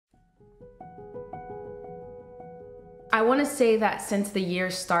I want to say that since the year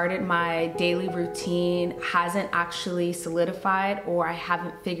started, my daily routine hasn't actually solidified, or I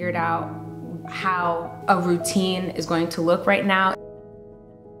haven't figured out how a routine is going to look right now.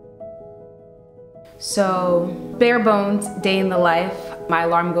 So, bare bones, day in the life. My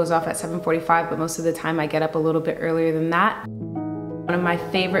alarm goes off at 7:45, but most of the time I get up a little bit earlier than that. One of my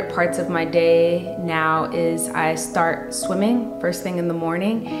favorite parts of my day now is I start swimming first thing in the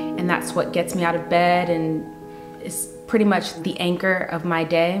morning, and that's what gets me out of bed and is pretty much the anchor of my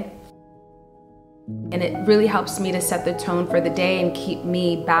day. And it really helps me to set the tone for the day and keep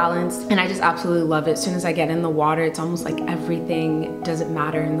me balanced. And I just absolutely love it. As soon as I get in the water, it's almost like everything doesn't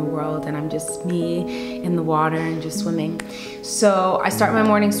matter in the world, and I'm just me in the water and just swimming. So I start my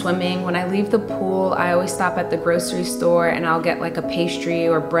morning swimming. When I leave the pool, I always stop at the grocery store and I'll get like a pastry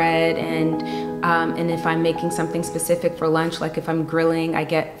or bread, and if I'm making something specific for lunch, like if I'm grilling, I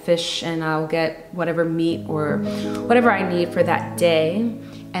get fish and I'll get whatever meat or whatever I need for that day.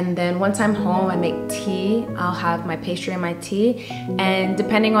 And then once I'm home, I make tea. I'll have my pastry and my tea. And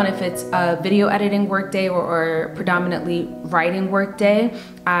depending on if it's a video editing work day or predominantly writing work day,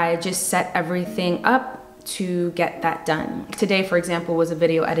 I just set everything up to get that done. Today, for example, was a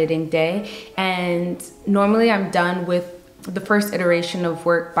video editing day. And normally I'm done with the first iteration of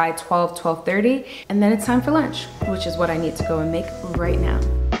work by 12:30. And then it's time for lunch, which is what I need to go and make right now.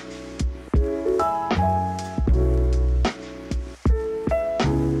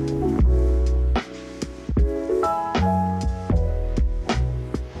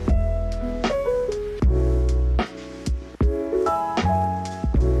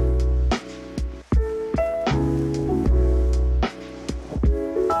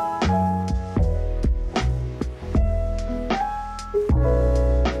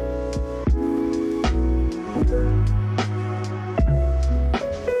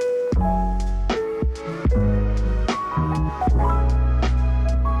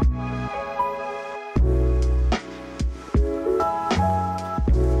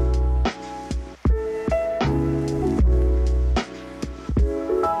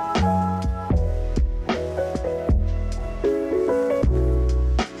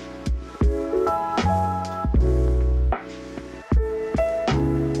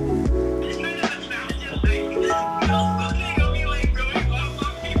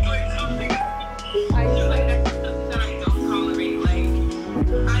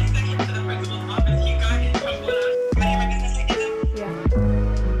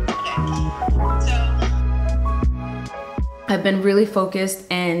 I've been really focused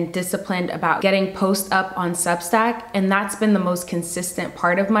and disciplined about getting posts up on Substack, and that's been the most consistent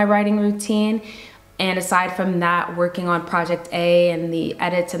part of my writing routine. And aside from that, working on Project A and the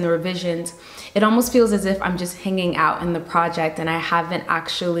edits and the revisions, it almost feels as if I'm just hanging out in the project and I haven't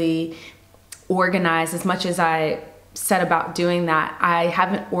actually organized as much as I set about doing that. I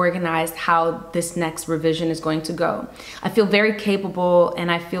haven't organized how this next revision is going to go. I feel very capable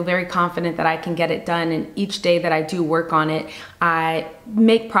and I feel very confident that I can get it done, and each day that I do work on it, I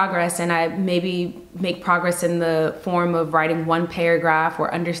make progress, and I maybe make progress in the form of writing one paragraph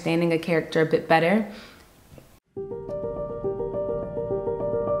or understanding a character a bit better.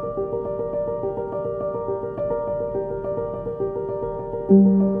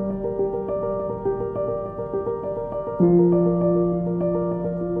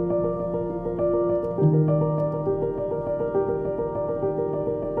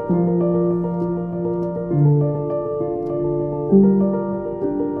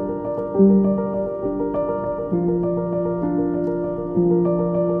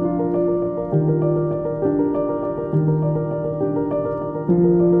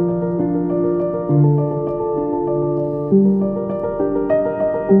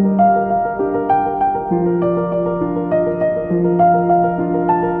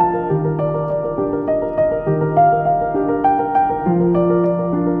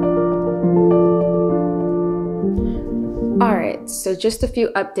 So just a few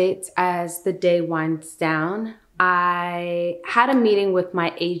updates as the day winds down. I had a meeting with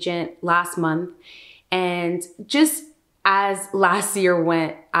my agent last month, and just as last year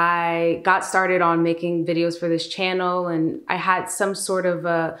went, I got started on making videos for this channel, and I had some sort of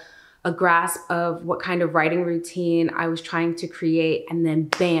a grasp of what kind of writing routine I was trying to create. And then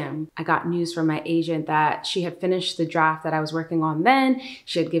bam, I got news from my agent that she had finished the draft that I was working on then.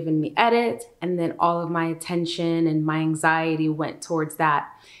 She had given me edits, and then all of my attention and my anxiety went towards that.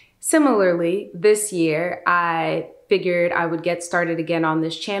 Similarly, this year, I figured I would get started again on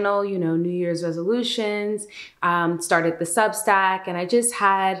this channel, you know, New Year's resolutions, started the Substack, and I just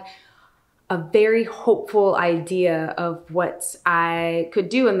had a very hopeful idea of what I could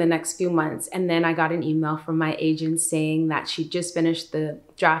do in the next few months. And then I got an email from my agent saying that she just finished the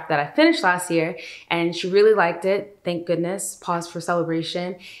draft that I finished last year and she really liked it. Thank goodness, pause for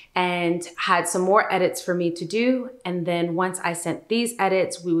celebration, and had some more edits for me to do. And then once I sent these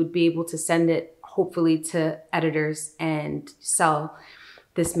edits, we would be able to send it hopefully to editors and sell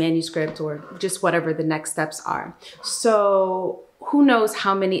this manuscript or just whatever the next steps are. So who knows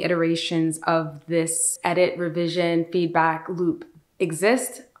how many iterations of this edit, revision, feedback loop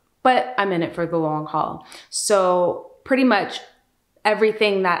exist, but I'm in it for the long haul. So pretty much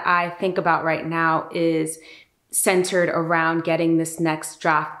everything that I think about right now is centered around getting this next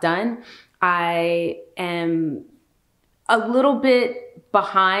draft done. I am a little bit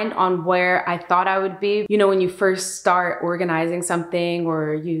behind on where I thought I would be. You know, when you first start organizing something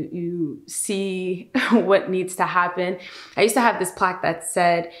or you see what needs to happen. I used to have this plaque that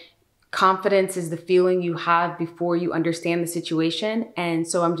said, confidence is the feeling you have before you understand the situation. And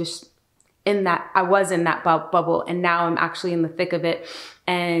so I'm just in that, I was in that bubble and now I'm actually in the thick of it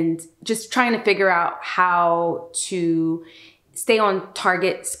and just trying to figure out how to stay on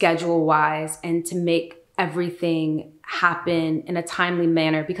target schedule wise and to make everything happen in a timely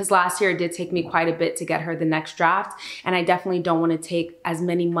manner, because last year it did take me quite a bit to get her the next draft. And I definitely don't want to take as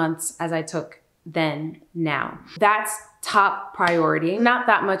many months as I took then now. That's top priority. Not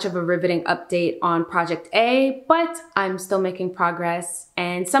that much of a riveting update on Project A, but I'm still making progress.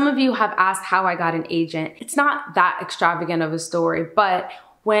 And some of you have asked how I got an agent. It's not that extravagant of a story, but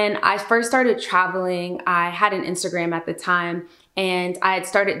when I first started traveling, I had an Instagram at the time and I had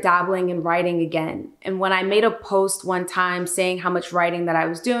started dabbling in writing again. And when I made a post one time saying how much writing that I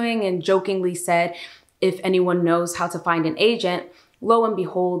was doing and jokingly said, if anyone knows how to find an agent, lo and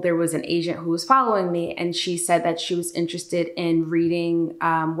behold, there was an agent who was following me and she said that she was interested in reading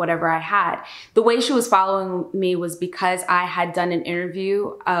whatever I had. The way she was following me was because I had done an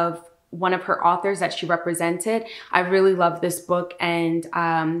interview of one of her authors that she represented. I really loved this book and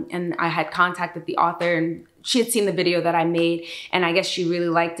I had contacted the author and she had seen the video that I made and I guess she really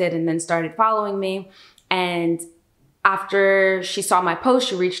liked it and then started following me. And after she saw my post,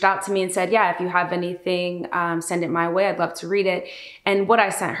 she reached out to me and said, yeah, if you have anything, send it my way. I'd love to read it. And what I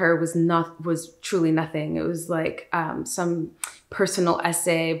sent her was truly nothing. It was like some personal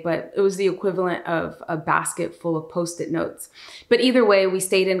essay, but it was the equivalent of a basket full of Post-it notes. But either way, we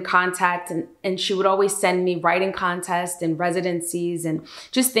stayed in contact and she would always send me writing contests and residencies and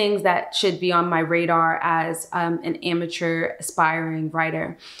just things that should be on my radar as an amateur aspiring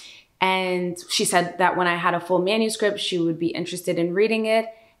writer. And she said that when I had a full manuscript, she would be interested in reading it.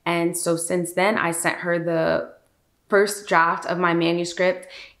 And so since then, I sent her the first draft of my manuscript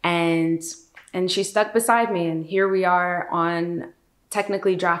and she stuck beside me. And here we are on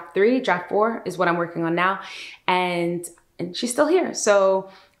technically draft 3, draft 4 is what I'm working on now. And she's still here. So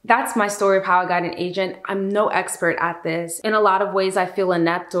that's my story of how I got an agent. I'm no expert at this. In a lot of ways, I feel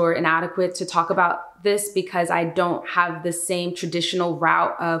inept or inadequate to talk about this because I don't have the same traditional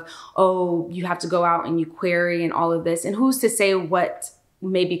route of, oh, you have to go out and you query and all of this. And who's to say what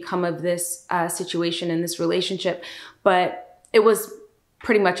may become of this situation in this relationship? But it was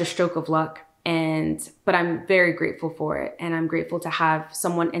pretty much a stroke of luck. But I'm very grateful for it. And I'm grateful to have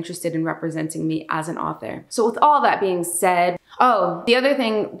someone interested in representing me as an author. So with all that being said, oh, the other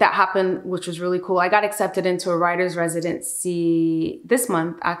thing that happened, which was really cool, I got accepted into a writer's residency this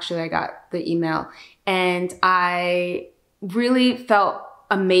month. Actually, I got the email and I really felt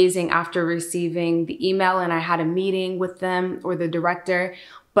amazing after receiving the email and I had a meeting with them or the director,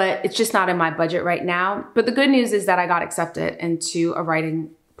 but it's just not in my budget right now. But the good news is that I got accepted into a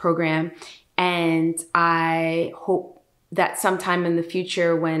writing program. And I hope that sometime in the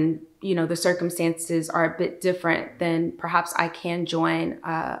future when, you know, the circumstances are a bit different, then perhaps I can join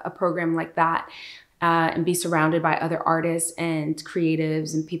a program like that and be surrounded by other artists and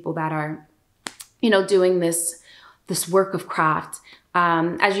creatives and people that are, you know, doing this work of craft.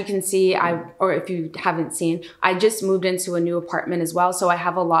 As you can see, or if you haven't seen, I just moved into a new apartment as well. So I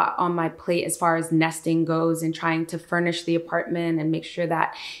have a lot on my plate as far as nesting goes and trying to furnish the apartment and make sure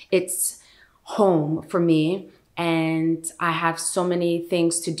that it's home for me. And I have so many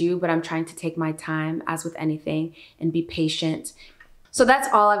things to do, but I'm trying to take my time as with anything and be patient. So that's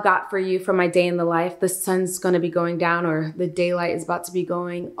all I've got for you for my day in the life. The sun's gonna be going down or the daylight is about to be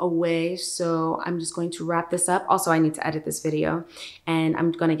going away. So I'm just going to wrap this up. Also, I need to edit this video and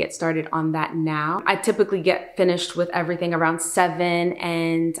I'm gonna get started on that now. I typically get finished with everything around 7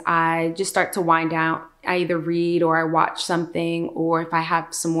 and I just start to wind down. I either read or I watch something, or if I have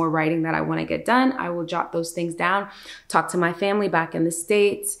some more writing that I wanna get done, I will jot those things down, talk to my family back in the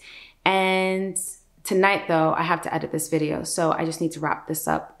States, And tonight though, I have to edit this video. So I just need to wrap this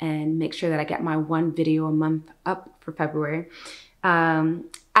up and make sure that I get my 1 video a month up for February.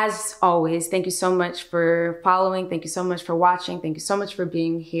 As always, thank you so much for following. Thank you so much for watching. Thank you so much for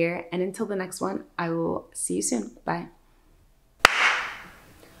being here. And until the next one, I will see you soon. Bye.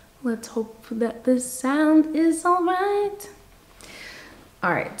 Let's hope that the sound is all right.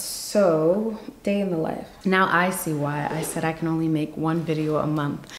 All right, so day in the life. Now I see why I said I can only make 1 video a month.